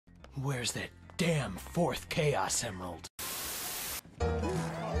Where's that damn fourth Chaos Emerald?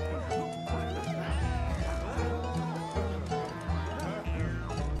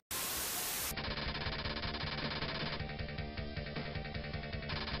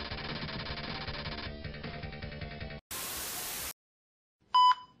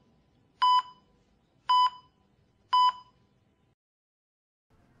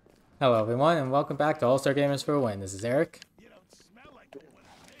 Hello everyone, and welcome back to All-Star Gamers for a Win. This is Eric. You don't smell like the one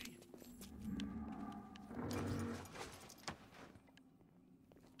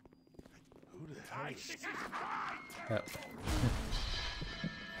Who the hell is this? Oh.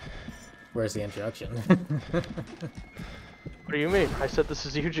 Where's the introduction? What do you mean? I said this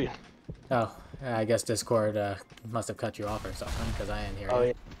is Eugene. Oh, I guess Discord must have cut you off or something, because I ain't here. Oh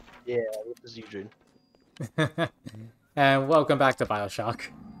yeah, yeah, this is Eugene. And welcome back to Bioshock.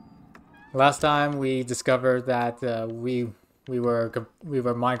 Last time we discovered that we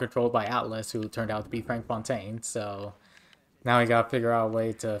were mind controlled by Atlas, who turned out to be Frank Fontaine. So now we gotta figure out a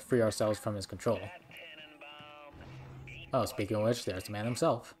way to free ourselves from his control. Oh, speaking of which, there's the man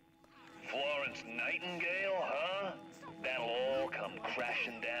himself. Florence Nightingale, huh? That'll all come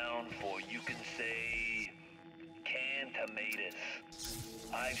crashing down for you can say canned tomatoes.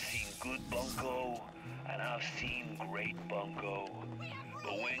 I've seen good bunco, and I've seen great bunco.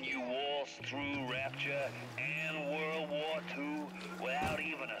 But when you waltz through Rapture and World War II without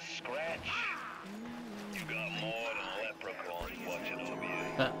even a scratch, you got more than leprechauns watching over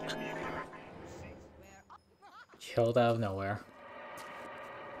you. Killed out of nowhere.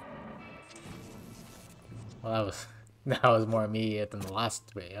 Well, that was more immediate than the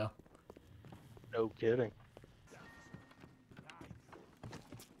last video. No kidding.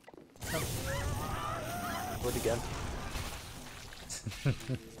 What again?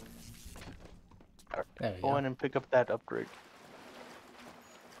 There we Go go. in and pick up that upgrade.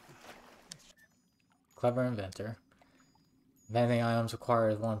 Clever inventor. Inventing items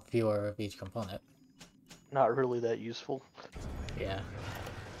requires one fewer of each component. Not really that useful. Yeah.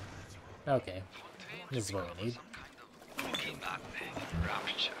 Okay. This is what we need.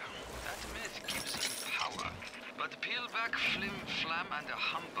 Rapture. That myth gives him power. But peel back flim flam and a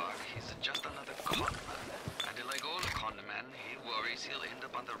humbug, he's just another con man. And like all con men, he worries he'll end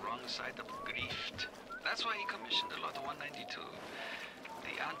up on the wrong side of grief. That's why he commissioned a lot of 192.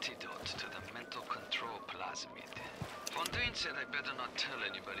 The antidote to the mental control plasmid. Fontaine said I better not tell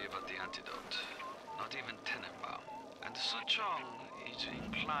anybody about the antidote. Not even Tenenbaum. And Suchong is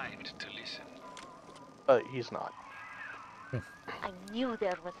inclined to listen. He's not. I knew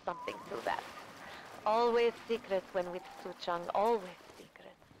there was something to that. Always secret when with Suchong, always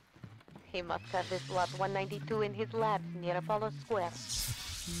secret. He must have this lot 192 in his labs near Apollo Square.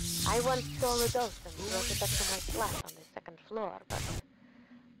 I once stole a dose and brought it up to my flat on the second floor, but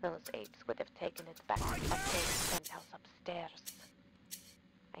those apes would have taken it back to Fontaine's penthouse upstairs.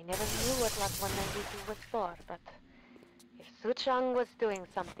 I never knew what lot 192 was for, but if Suchong was doing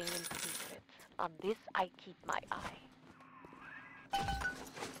something in secret, on this I keep my eye.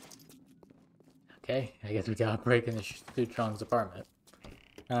 Okay, I guess we gotta break into Suchong's apartment.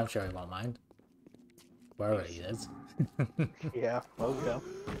 I'm sure he won't mind. Wherever he is. Yeah, oh yeah.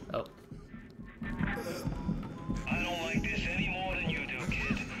 Oh. I don't like this any more than you do,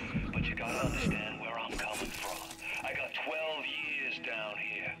 kid. But you gotta understand where I'm coming from. I got 12 years down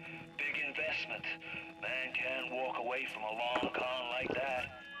here. Big investment. Man can't walk away from a long con like that.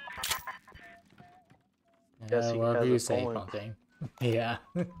 Yes, he Whatever has you a say, point. Fontaine. Yeah.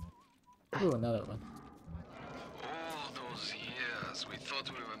 Ooh, another one. All those years, we thought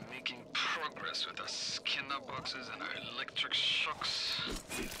we were making progress with our Skinner boxes and our electric shocks.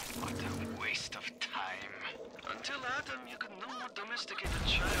 What a waste of time. Until Adam, you could no more domesticate a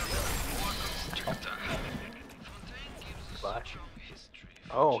child than a boa constrictor. Fontaine gives us a Flash. strong history.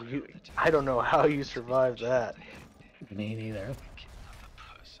 Oh, I don't know how you survived that. Me neither. Kidnap a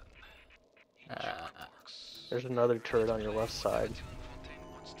person. There's another turret on your left side.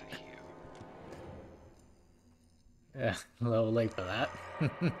 Fontaine wants to hear. Yeah, a little late for that.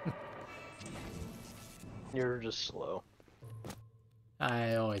 You're just slow.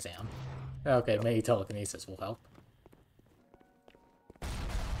 I always am. Okay, maybe telekinesis will help.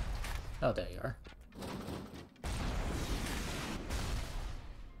 Oh, there you are.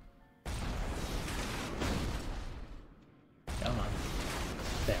 Come on.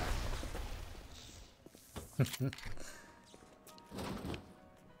 There.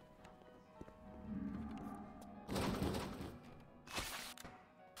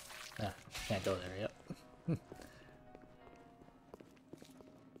 Ah, can't go there yet.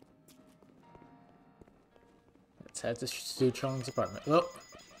 Let's head to Suchong's apartment. Oh!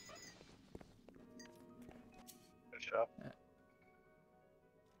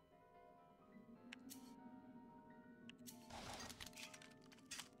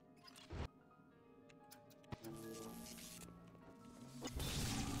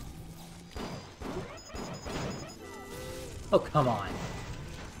 Oh, come on.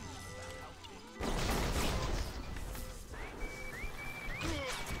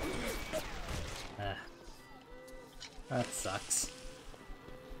 That sucks.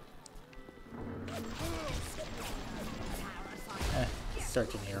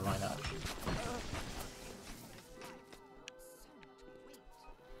 Searching here, why not?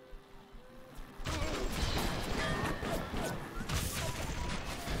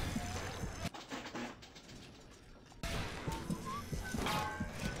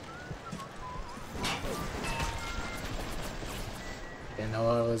 Didn't know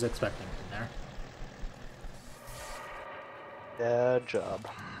what I was expecting from there. Bad job.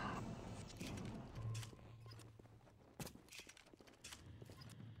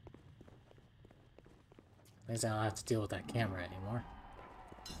 At least I don't have to deal with that camera anymore.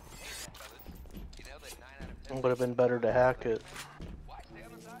 It would have been better to hack it.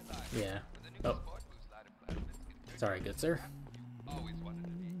 Yeah. Oh. Sorry, good sir.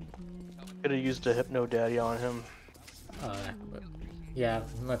 Could have used a Hypno Daddy on him. Yeah,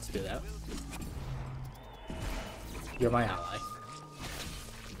 let's do that. You're my ally.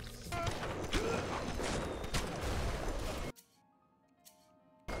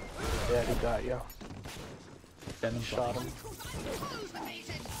 Daddy got you. Then Shot him.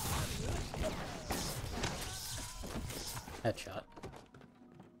 Headshot.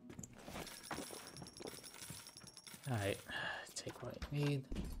 Alright, take what I need.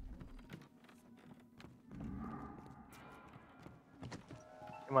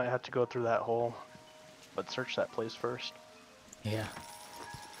 You might have to go through that hole, but search that place first. Yeah.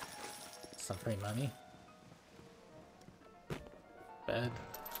 Some free money. Bed.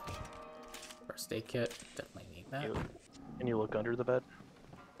 First aid kit. Definitely need that. Can you look under the bed?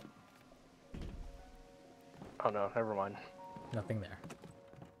 Oh no, never mind. Nothing there.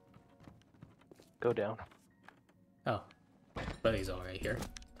 Go down. Oh. Buddy's already here.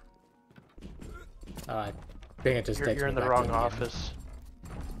 I think it just takes You're me in the back wrong to office.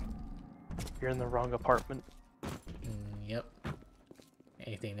 You're in the wrong apartment. Yep.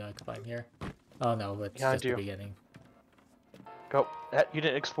 Anything that I can find here? Oh no, but it's Behind just you. the beginning. Go. You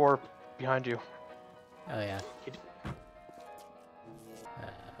didn't explore behind you. Oh yeah.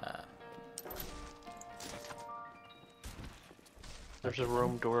 There's a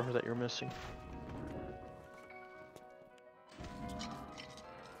room door that you're missing.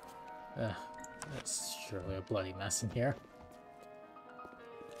 That's surely a bloody mess in here.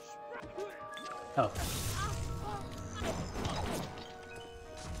 Oh.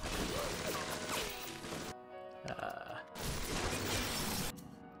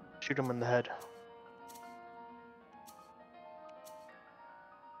 Shoot him in the head.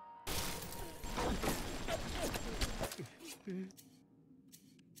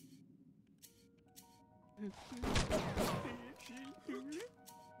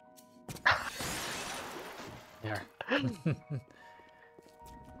 There.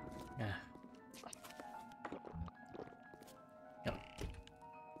 Yeah. Yep.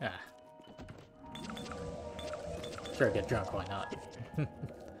 Ah. Sure, get drunk, why not? Did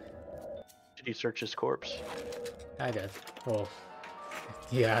you search his corpse? I did. Well,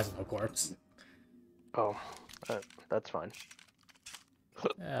 he has no corpse. Oh, that's fine.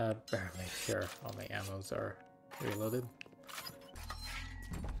 Better make sure all my ammos are reloaded.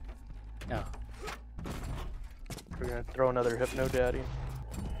 Oh. We're gonna throw another Hypno Daddy.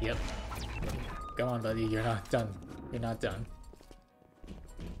 Yep. Go on, buddy. You're not done. You're not done.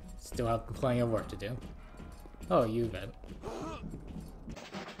 Still have plenty of work to do. Oh, you vent.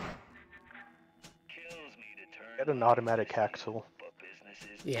 Get an automatic hack tool.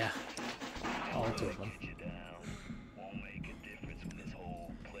 Yeah. All two of them.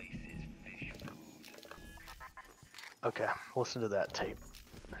 Okay, listen to that tape.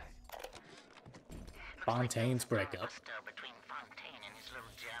 Fontaine's breakup.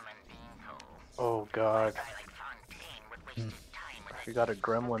 Oh god. You got a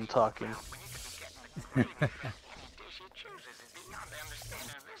gremlin talking.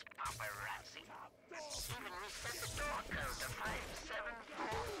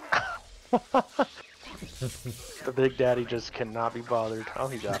 The Big Daddy just cannot be bothered. Oh,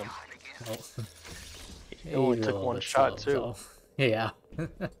 he got him. Oh. He only He's a took little one bit shot slow, too. so- Yeah.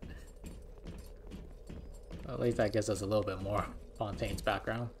 At least that gives us a little bit more Fontaine's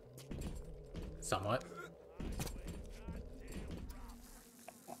background. Somewhat.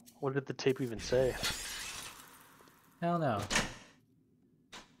 What did the tape even say? I don't know.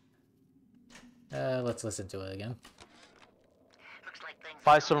 Let's listen to it again.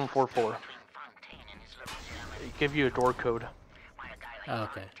 5744. It give you a door code. Oh,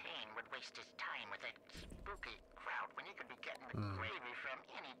 okay. Gravy from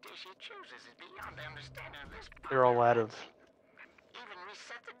any dish he chooses is beyond the understanding of this. They're all out of. Even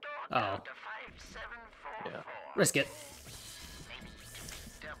reset the door Oh. count to 5744. Yeah. Risk it. Maybe you can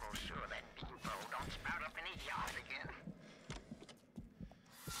be double sure that Bevo don't spout up in his yard again.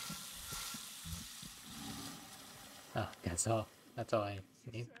 Oh, that's all I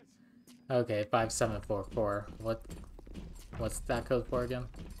need. Okay, 5744. What's that code for again?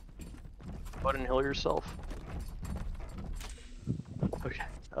 Go ahead and heal yourself. Okay.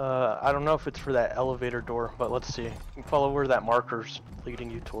 I don't know if it's for that elevator door, but let's see. You can follow where that marker's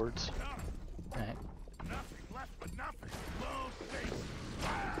leading you towards. Alright. Nothing left but nothing. Low safe.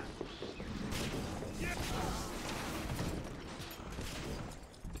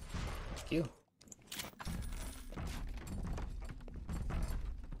 Thank you.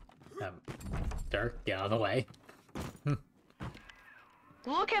 Dirk, get out of the way.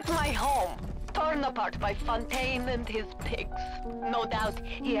 Look at my home, torn apart by Fontaine and his pigs. No doubt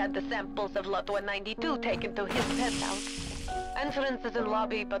he had the samples of Lot 192 taken to his penthouse. Entrance is in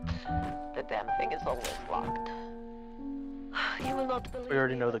lobby, but the damn thing is always locked. You will not believe We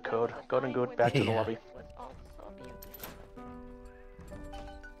already know the code. Go ahead and go back to the Yeah. lobby. it was all so beautiful.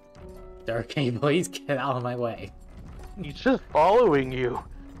 Dirk, can you please get out of my way? He's just following you.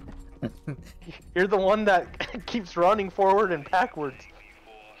 You're the one that keeps running forward and backwards.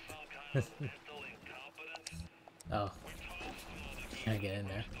 Oh. Can I get in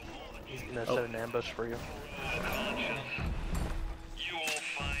there? He's gonna set an ambush for you. You won't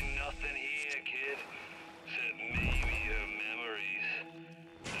find nothing here, kid, except maybe her memories.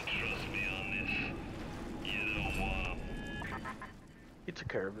 And trust me on this, you don't want 'em. He took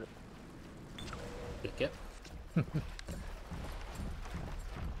care of it. Good get.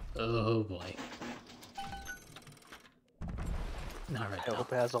 Oh boy. Not right I now.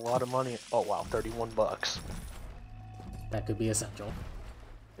 hope it has a lot of money. Oh wow, 31 bucks. That could be essential.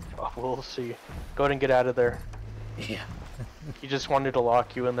 Oh, we'll see. Go ahead and get out of there. Yeah. He just wanted to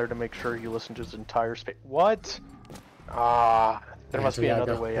lock you in there to make sure you listened to his entire space. What? Ah, there I must guess we be gotta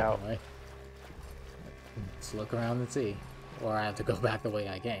another go way the out. other way. Let's look around and see. Or I have to go back the way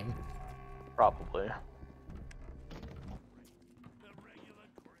I came. Probably.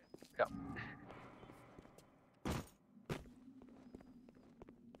 Yep.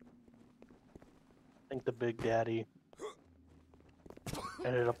 I think the Big Daddy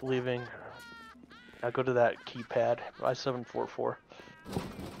ended up leaving. Now go to that keypad, I-744.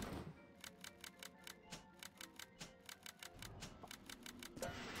 There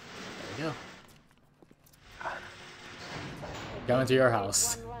we go. Go into your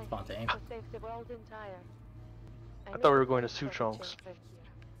house, One life Fontaine. to save the world entire. I thought we were going to Suchong's. But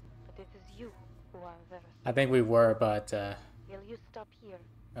it is you who are the I think we were, but Will you stop here,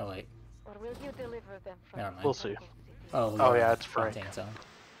 oh wait. or will you deliver them from Never mind. We'll see. Oh, Oh, we yeah, are it's Frank. Fontaine's own.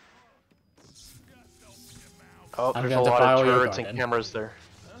 Oh, I'm there's a gonna lot defile of your turrets and garden. cameras there.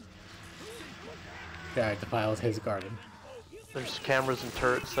 Yeah, defiled his garden. There's cameras and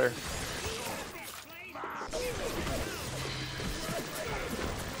turrets there.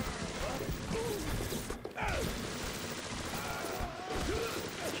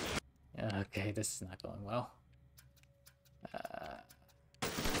 Okay, this is not going well.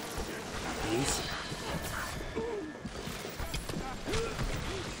 Please.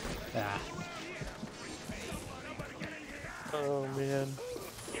 Ah, Oh man.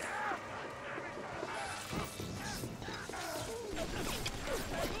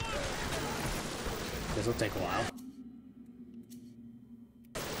 this will take a while.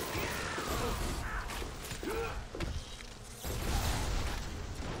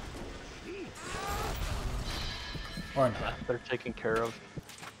 Or not, They're taken care of.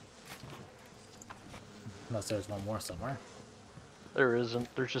 unless there's one more somewhere. There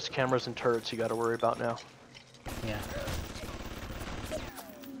isn't. There's just cameras and turrets you gotta worry about now. Yeah.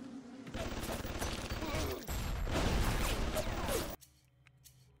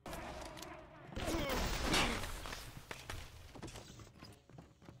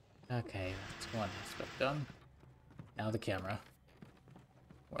 Okay, that's one aspect done. Now the camera.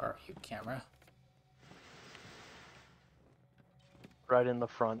 Where are you, camera? Right in the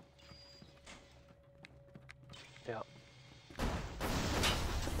front. Yeah.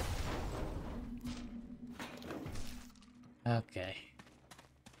 Okay.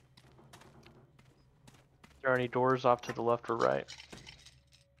 Are there any doors off to the left or right?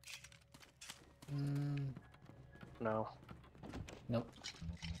 No. Nope.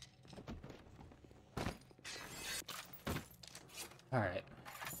 Alright.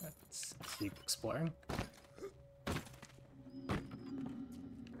 Let's keep exploring.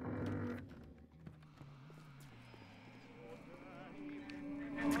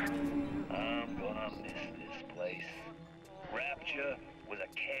 I miss this place. Rapture was a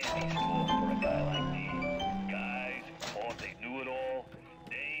candy store for a guy like me. Guys who thought they knew it all,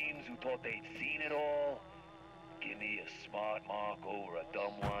 dames who thought they'd seen it all. Give me a smart mark over a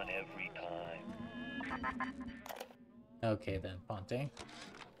dumb one every time. Okay then, Fontaine.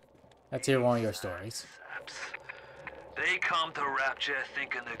 Let's hear one of your stories. Saps. They come to Rapture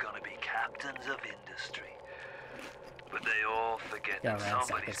thinking they're gonna be captains of industry. But they all forget Yeah, that ransack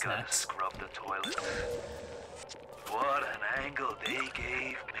somebody's his gotta nuts. scrub the toilets. What an angle they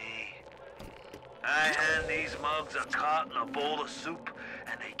gave me. I hand these mugs a cot and a bowl of soup,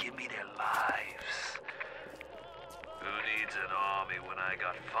 and they give me their lives. Who needs an army when I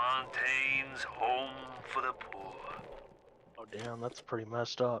got Fontaine's Home for the Poor? Oh damn, that's pretty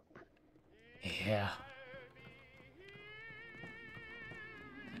messed up. Yeah.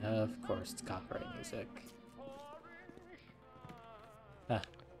 Of course, it's copyright music. Ah.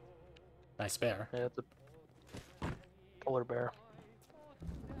 Nice bear. Yeah, it's a polar bear.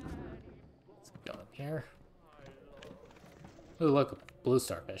 Let's go in here. Ooh, look, a blue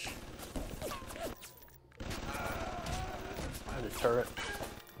starfish. There's a turret.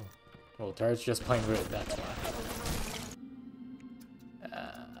 Well, turret's just plain rude, that's why.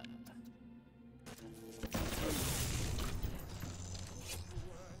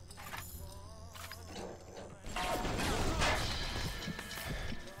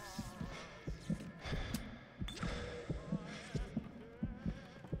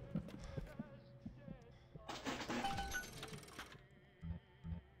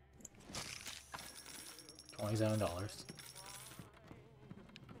 $27.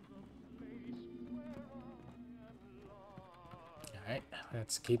 Alright,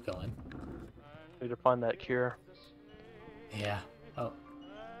 let's keep going. Need to find that cure. Yeah. Oh.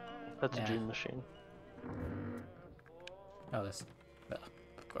 That's Yeah. a gene machine. Oh, this.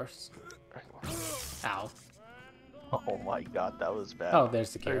 Of course. Ow. Oh my god, that was bad. Oh,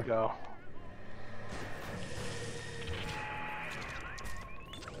 there's the There cure. you go.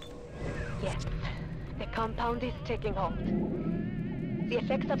 Yes, the compound is taking hold. The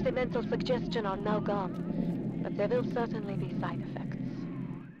effects of the mental suggestion are now gone, but there will certainly be side effects.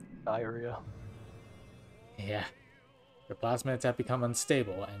 Diarrhea. Yeah. Your plasmids have become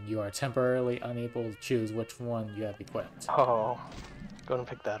unstable, and you are temporarily unable to choose which one you have equipped. Oh, go and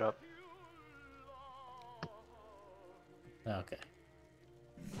pick that up. Okay.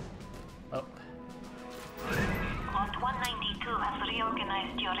 Oh. Lot 192 has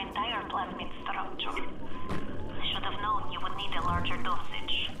reorganized your entire plasmid structure. Should have known you would need a larger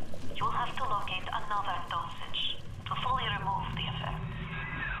dosage. You'll have to locate another dosage to fully remove the effects.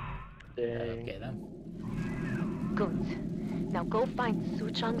 Dang. Okay then. Good. Now go find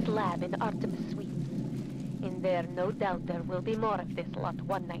Suchong's lab in Artemis Suites. In there, no doubt there will be more of this Lot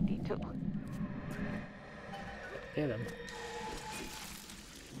 192. Okay then.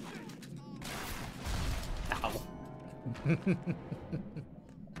 Ow.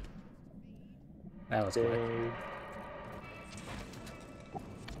 That was quick. Dang.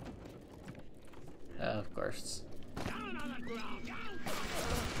 Of course.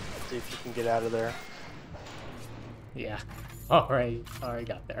 See if you can get out of there. Yeah. Alright,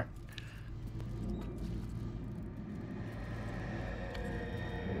 got there.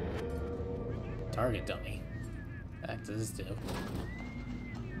 Target dummy. Back to this dude.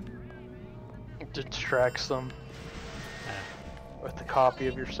 It distracts them with a copy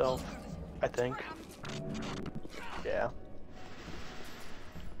of yourself, I think. Yeah.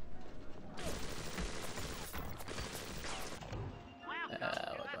 What do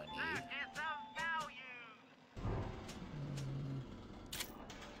I need?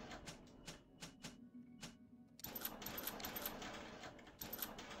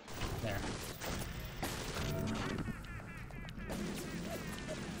 There.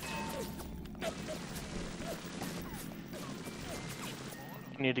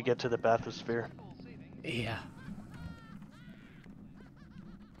 You need to get to the bathysphere. Yeah.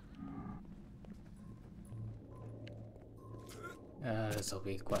 This will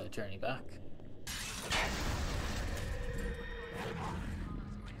be quite a journey back.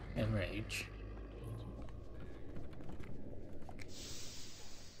 Enrage.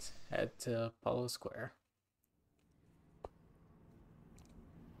 Let's head to Apollo Square.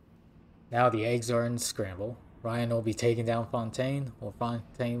 Now the eggs are in Scramble. Ryan will be taking down Fontaine, or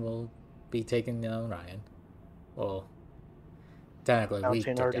Fontaine will be taking down Ryan. Well, technically we took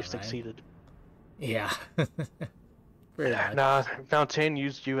Fontaine down already Ryan. succeeded. Yeah. Pretty much. Nah, Fontaine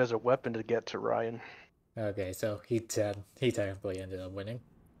used you as a weapon to get to Ryan. Okay, so he technically ended up winning.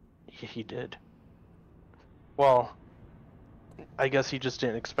 He did. Well, I guess he just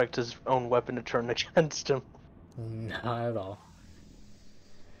didn't expect his own weapon to turn against him. Not at all.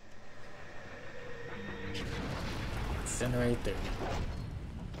 Incinerate 30.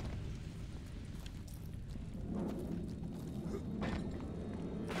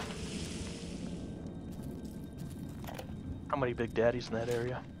 How many big daddies in that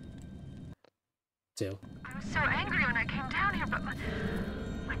area? 2. I was so angry when I came down here, but my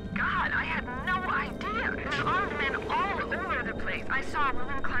God, I had no idea. There's armed men all over the place. I saw a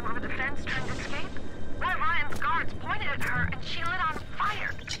woman climb over the fence trying to escape. One of Ryan's guards pointed at her and she lit on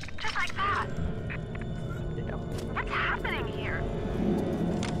fire. Just like that. Yeah. What's happening here?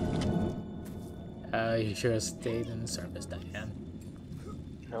 You should have stayed in service, Diane.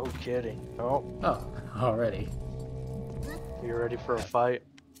 No kidding. Oh, Oh, already. you ready for a fight?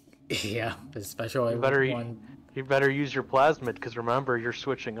 Yeah, especially one. You better use your plasmid, because remember, you're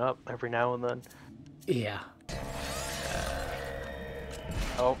switching up every now and then. Yeah.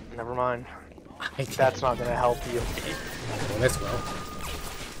 Oh, never mind. I That's not gonna help you. Well, this will.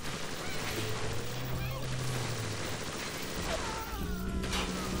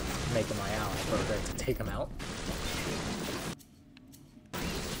 Making my ally perfect to take him out.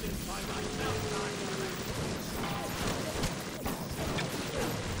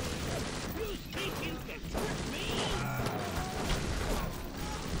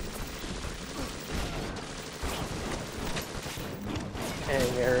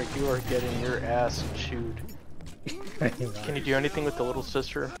 Hey Eric, you are getting your ass chewed. Can you do anything with the little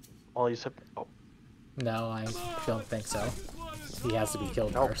sister? While he's up? Oh. No, I don't think so. He has to be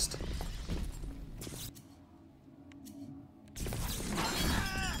killed first.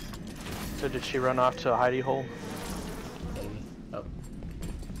 So did she run off to a hidey hole? Maybe. Oh.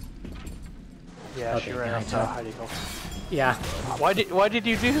 Yeah, Okay, she ran off to a hidey hole. Yeah. Why did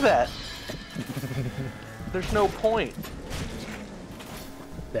you do that? There's no point.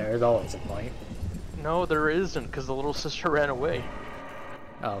 There's always a point. No, there isn't, because the little sister ran away.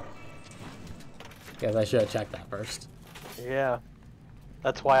 Oh. Guess I should have checked that first. Yeah.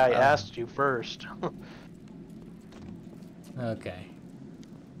 That's why I asked you first. Okay.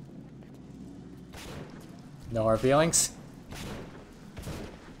 No hard feelings?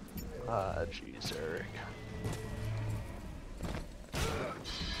 Jeez, Eric.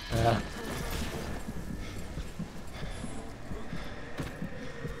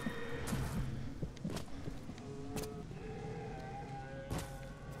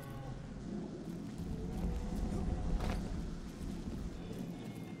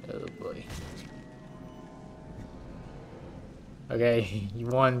 Oh boy. Okay, you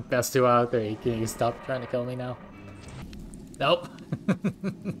won best 2 out of 3. Can you stop trying to kill me now? Nope.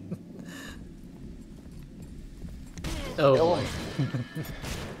 Oh boy.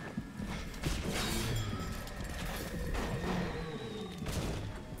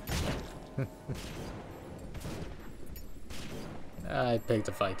 I picked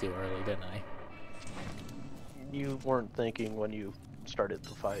a fight too early, didn't I? You weren't thinking when you started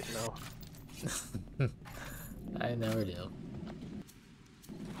the fight, no. I never do.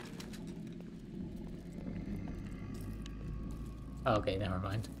 Okay, never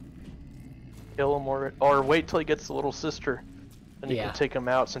mind. Kill him or wait till he gets the little sister. Then you Yeah. can take him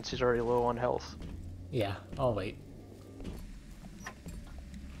out since he's already low on health. Yeah, I'll wait.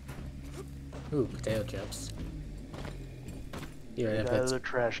 Ooh, potato chips. Even Get if out of it's... the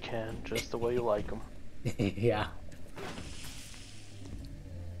trash can, just the way you like them. Yeah.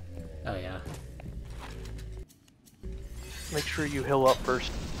 Oh yeah. Make sure you heal up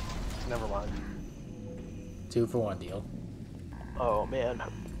first. Never mind. 2 for 1 deal. Oh man.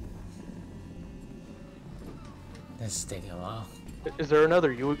 This is taking a while. Is there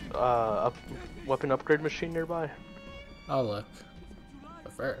another weapon upgrade machine nearby? I'll look.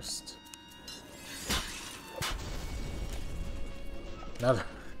 But first...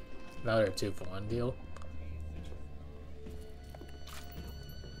 Another 2 for 1 deal.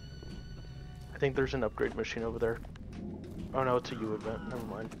 I think there's an upgrade machine over there. Oh no, it's a U event. Never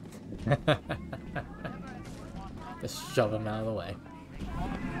mind. Just shove him out of the way.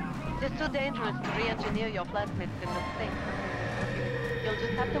 It's too dangerous to re-engineer your plasmids in the same. You'll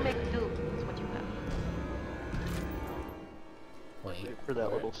just have to make do with what you have. Wait for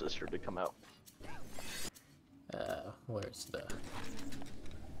that little sister to come out. Where's the...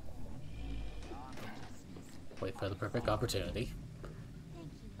 Wait for the perfect opportunity.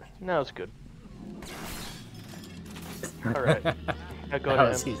 No, it's good. Alright. Now go That to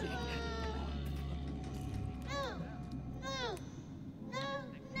was him. easy.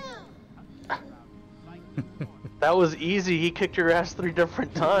 That was easy. He kicked your ass 3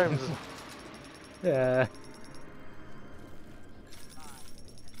 different times. Yeah.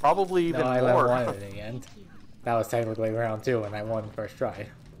 Probably even No, I more. level 1 in the end. That was technically round 2 and I won the first try.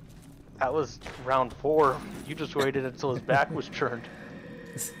 That was round 4. You just waited until his back was turned.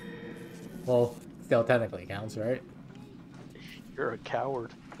 Well, still technically counts, right? You're a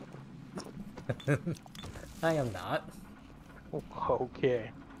coward. I am not. Okay.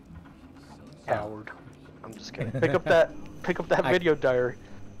 Coward. I'm just kidding. Pick up that video diary.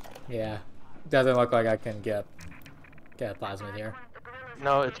 Yeah. Doesn't look like I can get a plasmid here.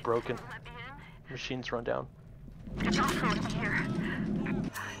 No, it's broken. Machines run down. It's awful in here.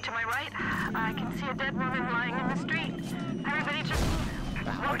 To my right, I can see a dead woman lying in the street. Everybody just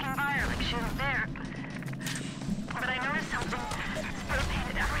walking by her like she was there. But I noticed something spray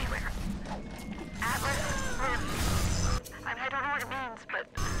painted everywhere. Atlas lives. I don't know what it means, but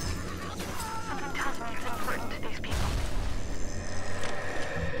something tells me it's important to these people.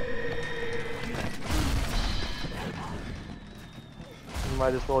 You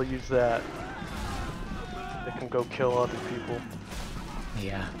might as well use that. They can go kill other people.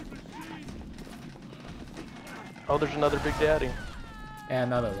 Yeah. Oh, there's another Big Daddy.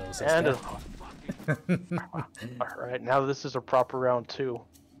 And another little sister. And Alright, now this is a proper round 2.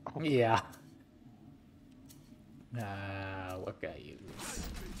 Yeah. What can I use?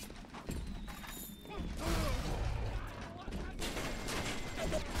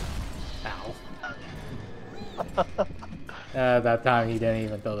 Ow. That time he didn't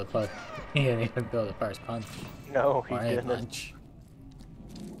even throw the he didn't even throw the first punch. No, he Or any didn't. punch.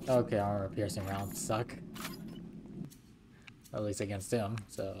 Okay, armor piercing rounds suck. At least against him,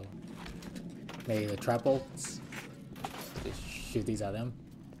 so maybe the trap bolts. Just shoot these at him.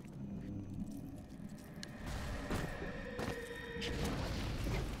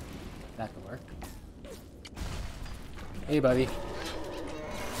 That could work. Hey, buddy.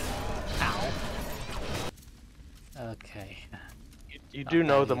 Ow. Okay. You do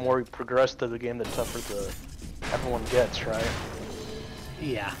know the more you progress through the game, the tougher everyone gets, right?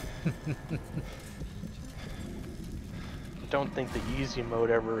 Yeah. Don't think the easy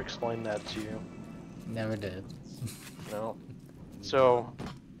mode ever explained that to you. Never did. No. So,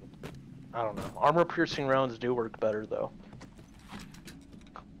 I don't know. Armor piercing rounds do work better though.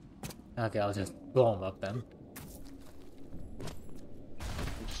 Okay, I'll just blow him up then.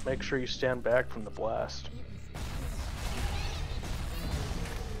 Just make sure you stand back from the blast.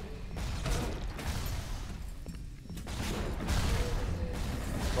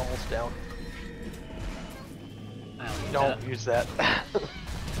 It's almost down. Don't use that.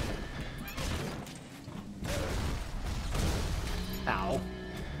 Ow.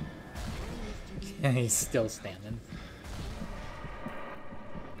 He's still standing.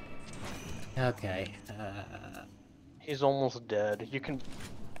 Okay. He's almost dead. You can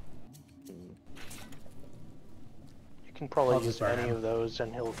probably use any of those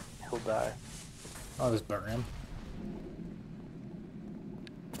and he'll die. I'll just burn him.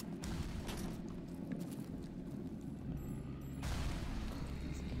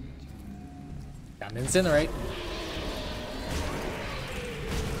 Got an incinerate.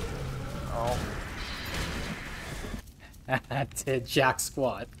 Oh. That did jack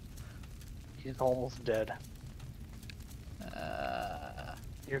squat. He's almost dead.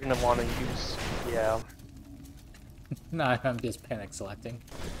 You're gonna want to use, yeah. No, I'm just panic selecting.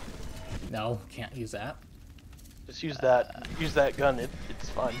 No, can't use that. Just use that. Use that gun. It's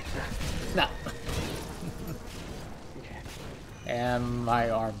fun. No. And my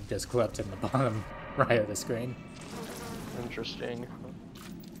arm just clipped in the bottom right of the screen. Interesting.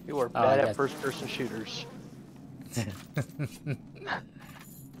 You are bad at first-person shooters.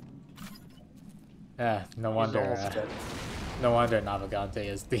 No wonder. No wonder Navigante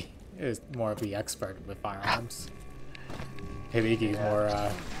is more of the expert with firearms. Hibiki's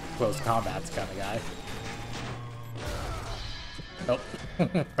more close combat kind of guy. Oh,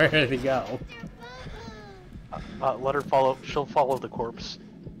 where did he go? Let her follow. She'll follow the corpse.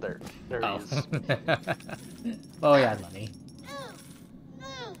 There he is. Oh yeah, money.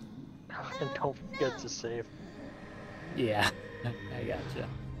 And don't forget to save. Yeah, I gotcha.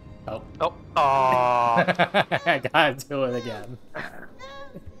 Oh. Oh. Aww. I gotta do it again.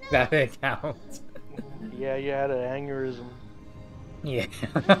 That didn't count. Yeah, you had an aneurysm. Yeah.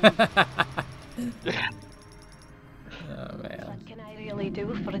 Oh man. What can I really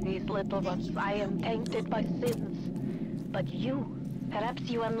do for these little ones? I am tainted by sins. But you, perhaps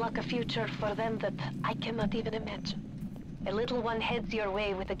you unlock a future for them that I cannot even imagine. A little one heads your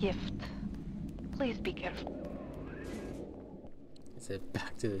way with a gift. Please be careful. Is it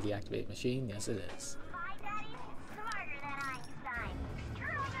back to the deactivated machine? Yes, it is.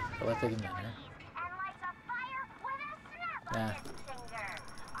 Prolific emitter. Nah.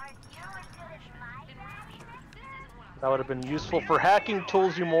 That would have been useful for hacking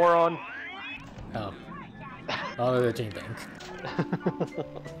tools, you moron. Oh. Oh, the gene bank.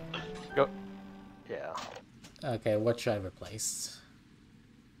 Go. Yeah. Okay, what should I replace?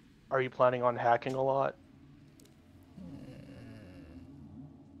 Are you planning on hacking a lot?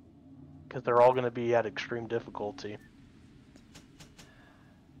 Because they're all going to be at extreme difficulty.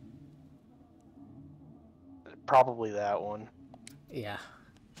 Probably that one. Yeah.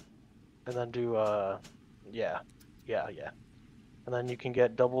 And then do, yeah. And then you can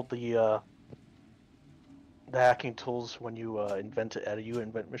get double the hacking tools when you invent it at a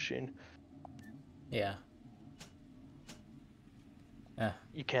invent machine. Yeah.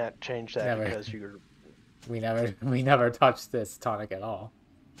 You can't change that Never. because you're... We never touched this tonic at all.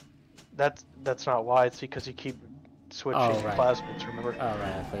 That's not why. It's because you keep switching plasmids, remember? Oh,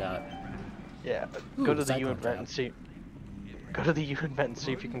 right, I forgot. Yeah, go to the U-invent and see... Go to the U-invent and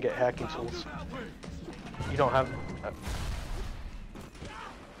see if you can get hacking tools. You don't have...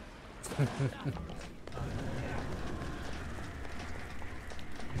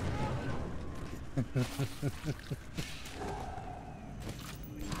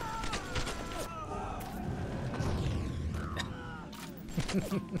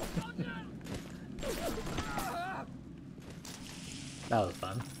 That was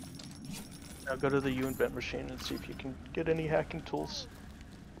fun. Now go to the U-invent machine and see if you can get any hacking tools.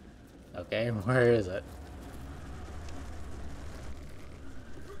 Okay, where is it?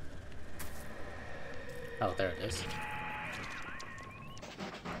 Oh, there it is.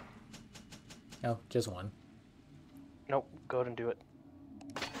 Oh, just one. Nope, go ahead and do it.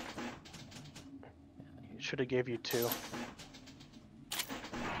 Should have gave you 2.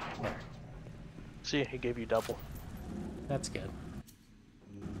 There. See, he gave you double. That's good.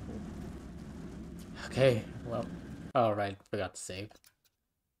 Okay, well... Oh, right, forgot to save.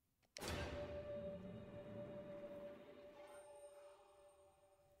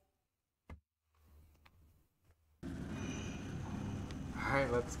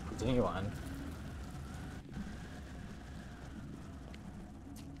 Alright, let's continue on.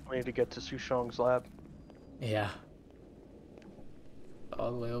 We need to get to Suchong's lab. Yeah.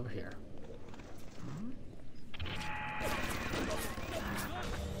 All the way over here.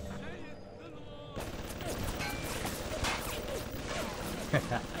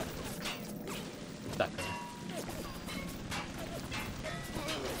 Sucker.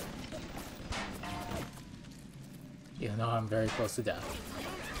 Even though I'm very close to death.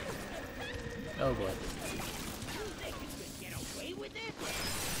 Oh boy.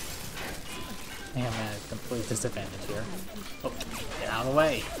 I'm at a complete disadvantage here. Oh, get out of the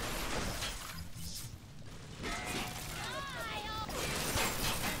way!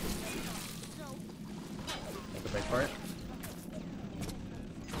 Make a break for it.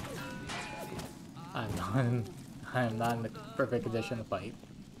 I am not in the perfect condition to fight.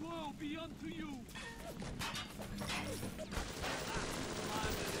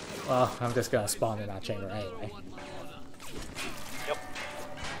 Well, I'm just gonna spawn in that chamber anyway. Yep.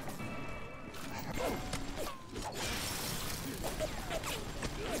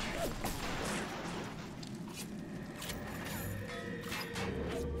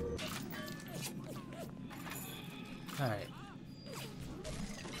 Alright.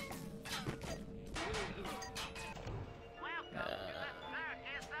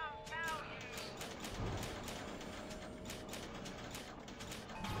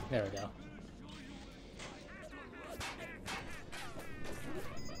 There we go.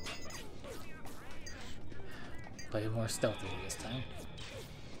 Play more stealthily this time.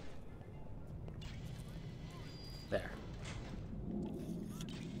 There.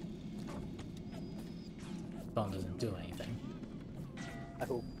 Phone doesn't do anything.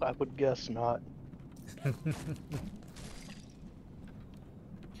 I would guess not.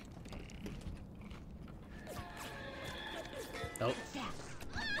 Nope.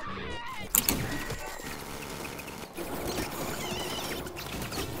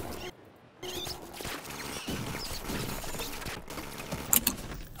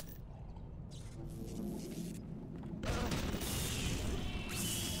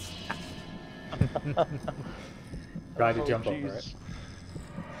 Tried to jump over it.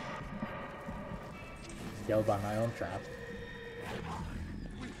 Killed by my own trap.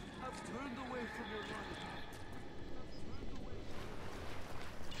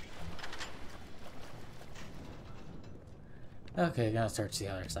 Okay, gonna search the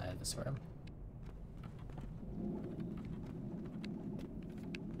other side of this room.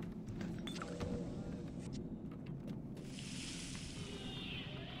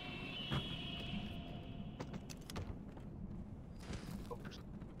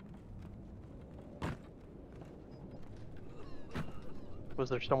 Was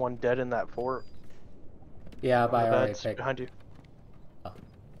there someone dead in that fort? Yeah, by The our beds pick. behind you. Oh.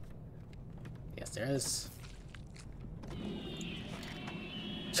 Yes, there is.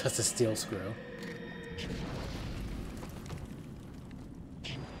 Just a steel screw.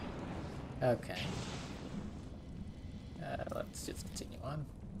 Okay. Let's just continue on.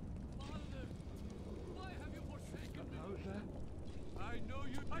 Why have you forsaken me? I know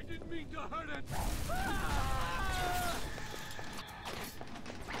you. I didn't mean to hurt it.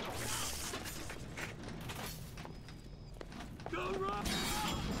 Go run!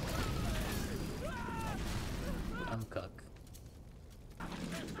 I'm Cook.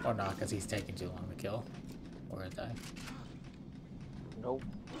 Or not, because he's taking too long to kill. Or die. Nope.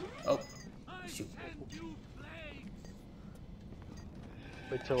 Oh, shoot.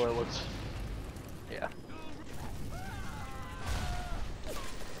 Wait till it looks. Yeah.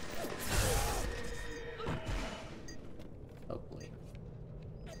 Hopefully.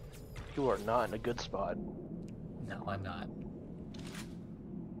 You are not in a good spot. No, I'm not.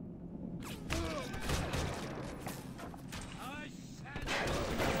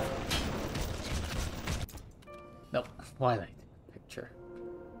 Nope. Why light picture?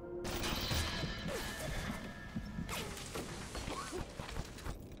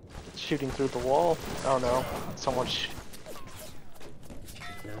 It's shooting through the wall. Oh no. Someone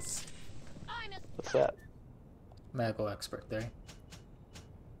Yes. What's that? Medical expert there.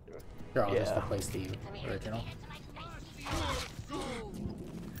 Here, I'll just Yeah. replace the original.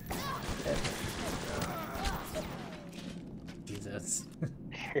 Jesus.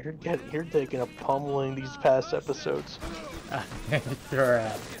 You're taking a pummeling these past episodes. Sure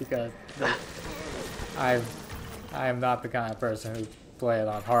have, because I am not the kind of person who play it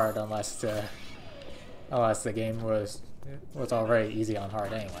on hard unless the game was already easy on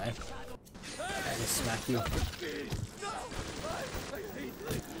hard anyway. I just smack you.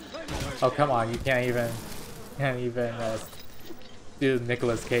 Oh come on, you can't even do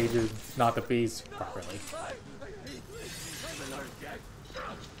Nicolas Cage's Not the Beast properly.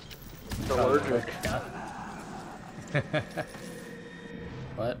 Allergic.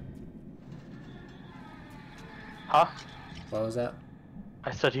 What? Huh? What was that?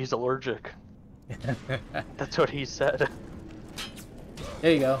 I said he's allergic. That's what he said.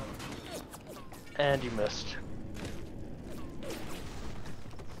 There you go. And you missed.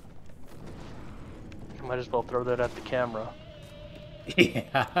 You might as well throw that at the camera.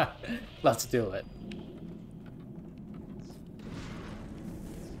 Yeah, let's do it.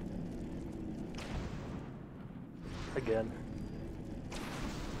 Again.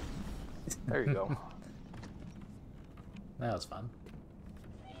 There you go. That was fun.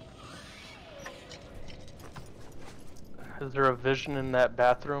 Is there a vision in that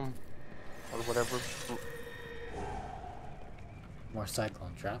bathroom? Or whatever? More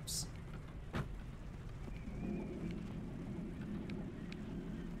cyclone traps.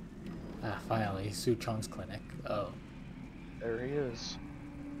 Ah, finally, Suchong's clinic. Oh. There he is.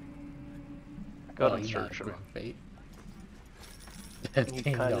 Go and you search him. Fate. He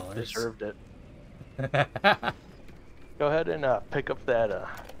kind of $15. deserved it. Go ahead and pick up that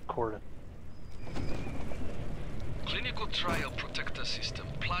coordinate. Clinical trial protector system,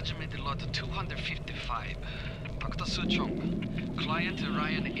 Plasmid lot 255. Dr. Suchong, client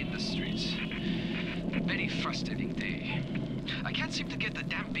Ryan Industries. Very frustrating day. I can't seem to get the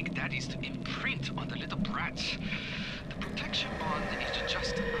damn big daddies to imprint on the little brats. The protection bond is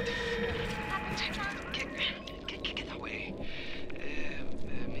just not Get away.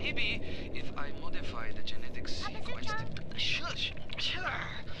 Maybe if I modify the genetic sequence to... Shush! Sure!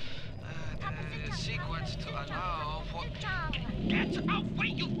 The sequence to allow for... Get away,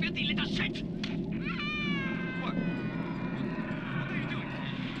 you filthy little shit! What? What are you doing?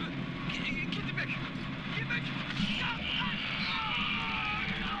 Get back! Get back!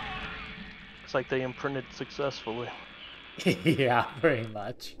 Looks like they imprinted successfully. Yeah, pretty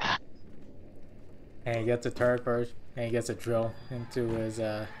much. And he gets a turret first, and he gets a drill into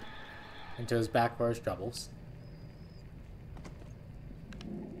his back for his troubles.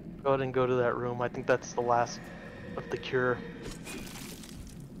 Go ahead and go to that room. I think that's the last of the cure.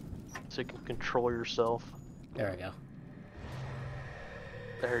 So you can control yourself. There we go.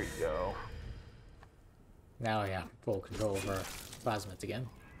 There you go. Now, yeah, full control over Plasmids again.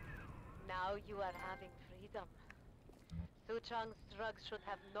 Now you are having freedom. Suchong's drugs should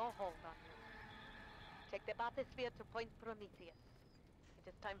have no hold on you. Take the bathysphere to Point Prometheus. It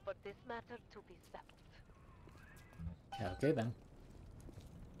is time for this matter to be settled. Okay then.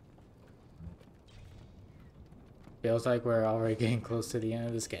 Feels like we're already getting close to the end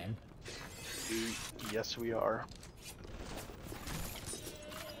of this game. Yes, we are.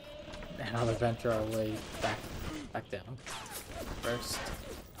 And I'll venture our way back down. First.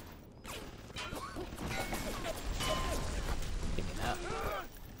 Give me that.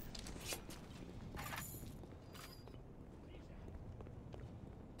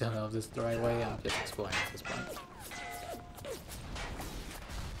 Don't know if this is the right way, I'm just exploring at this point.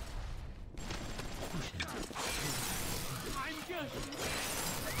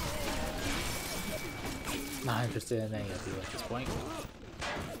 Not interested in any of you at this point.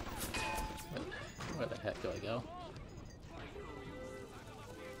 Where the heck do I go?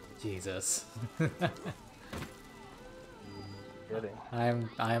 Jesus. I am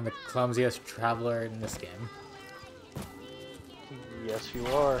the clumsiest traveler in this game. Yes, you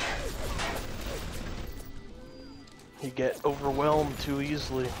are. You get overwhelmed too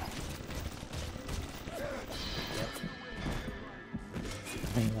easily. Yep.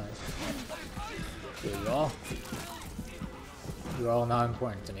 Anyway. Here you all. You're all not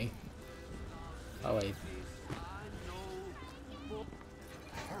important to me. Oh wait.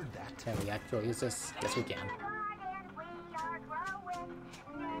 Can we actually use this? Yes we can.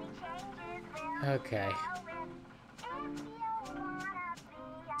 Okay.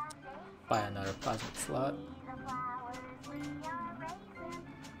 Buy another plasmid slot.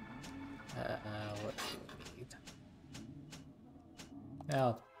 What do we need?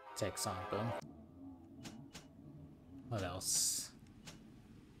 I'll take Sonic Boom. What else?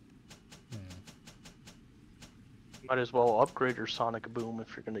 Might as well upgrade your Sonic Boom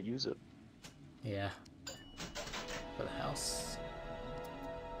if you're gonna use it. Yeah. For the house.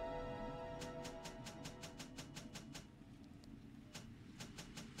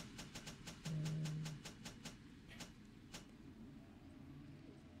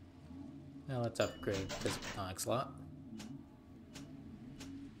 Now let's upgrade this Sonic slot.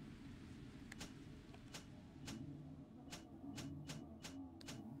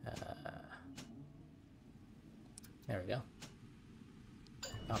 There we go.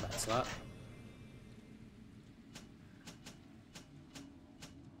 Combat slot.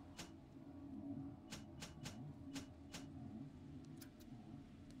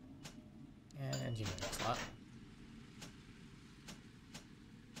 And engineering slot.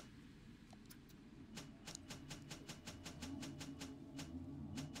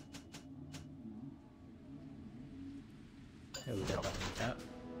 Oh, we don't need that.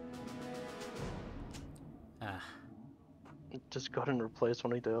 Ah. Just go ahead and replace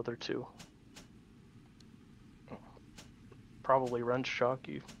one of the other two. Probably run shock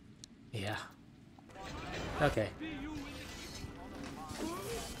you. Yeah. Okay.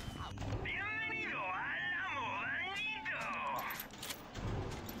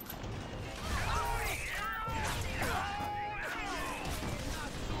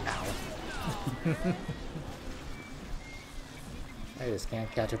 Ow. I just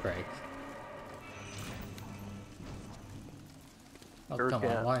can't catch a break. Oh, Sure come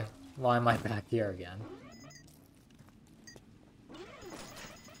can. on, why am I back here again?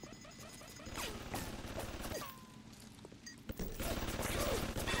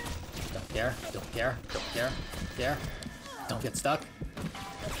 Don't care, don't care, don't care, don't care. Don't get stuck.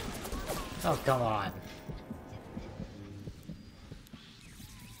 Oh, come on.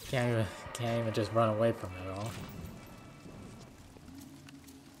 Can't even just run away from it all.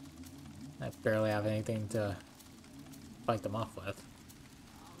 I barely have anything to fight them off with.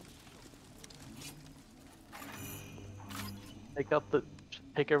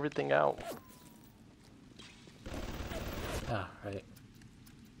 Take everything out. Ah, right.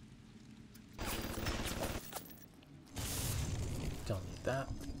 Don't need that.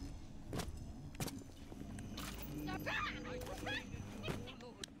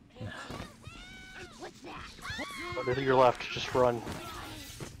 Go to your left, just run.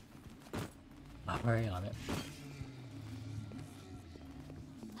 I'm already on it.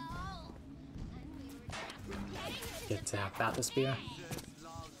 Get to have bathysphere.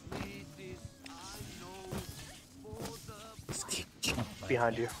 Just keep jumping.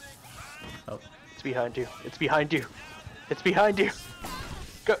 Behind you. Oh. It's behind you. It's behind you. It's behind you.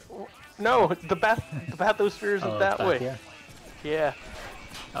 Go. No, the bathysphere isn't that way. Here? Yeah.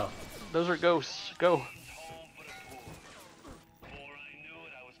 Oh. Those are ghosts. Go.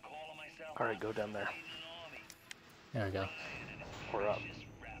 Alright, go down there. There we go. We're up.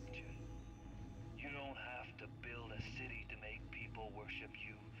 You don't have to build a city to make people worship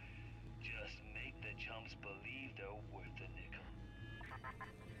you. Just make the chumps believe they're worth a nickel.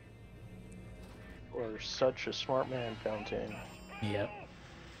 You're such a smart man, Fontaine. Yep.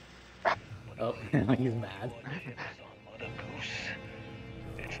 Oh, now he's mad. Mother Goose.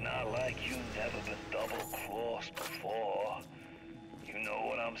 It's not like you've never been double-crossed before. You know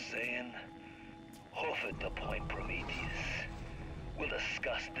what I'm saying? Hoof it to Point Prometheus. We'll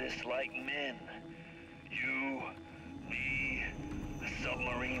discuss this like men. You, me, the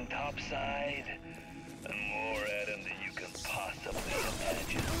submarine topside, and more at him than you can possibly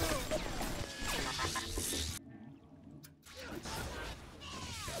imagine.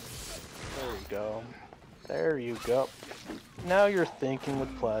 There you go. There you go. Now you're thinking with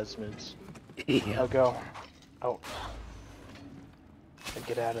plasmids. Now go. Oh. And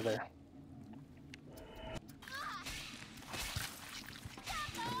get out of there.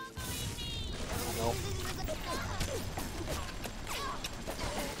 Nope.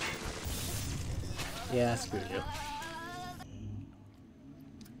 Yeah, screw you.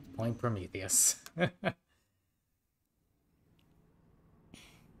 Point Prometheus.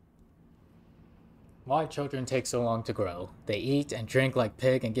 Why children take so long to grow? They eat and drink like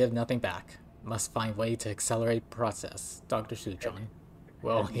pig and give nothing back. Must find way to accelerate process. Dr. Suchong.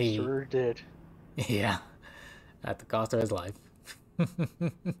 Well, he sure did. Yeah, at the cost of his life.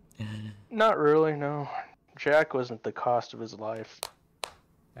 Not really, no. Jack wasn't the cost of his life.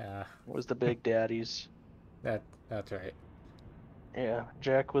 Yeah, It was the big daddies. that's right. Yeah,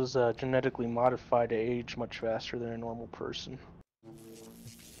 Jack was genetically modified to age much faster than a normal person.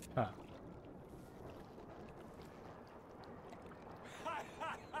 Huh.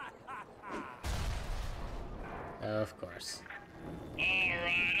 Of course.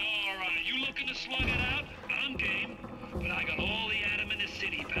 Alright. You looking to slug it out? I'm game. But I got all the atom in the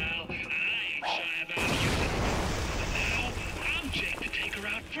city, pal, and I ain't shy about using it. But now, I'm Jake to take her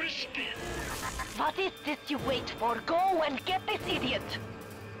out for a spin. What is this you wait for? Go and get this idiot!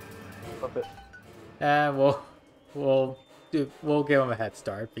 Love it. We'll give him a head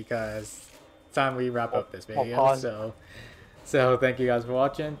start because it's time we wrap up this video. So thank you guys for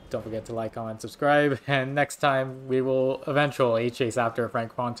watching. Don't forget to like, comment, subscribe, and next time we will eventually chase after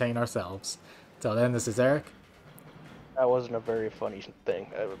Frank Fontaine ourselves. Till then, this is Eric. That wasn't a very funny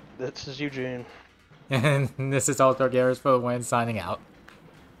thing. This is Eugene. And this is AllStarGamersFTW signing out.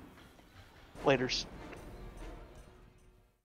 Laters.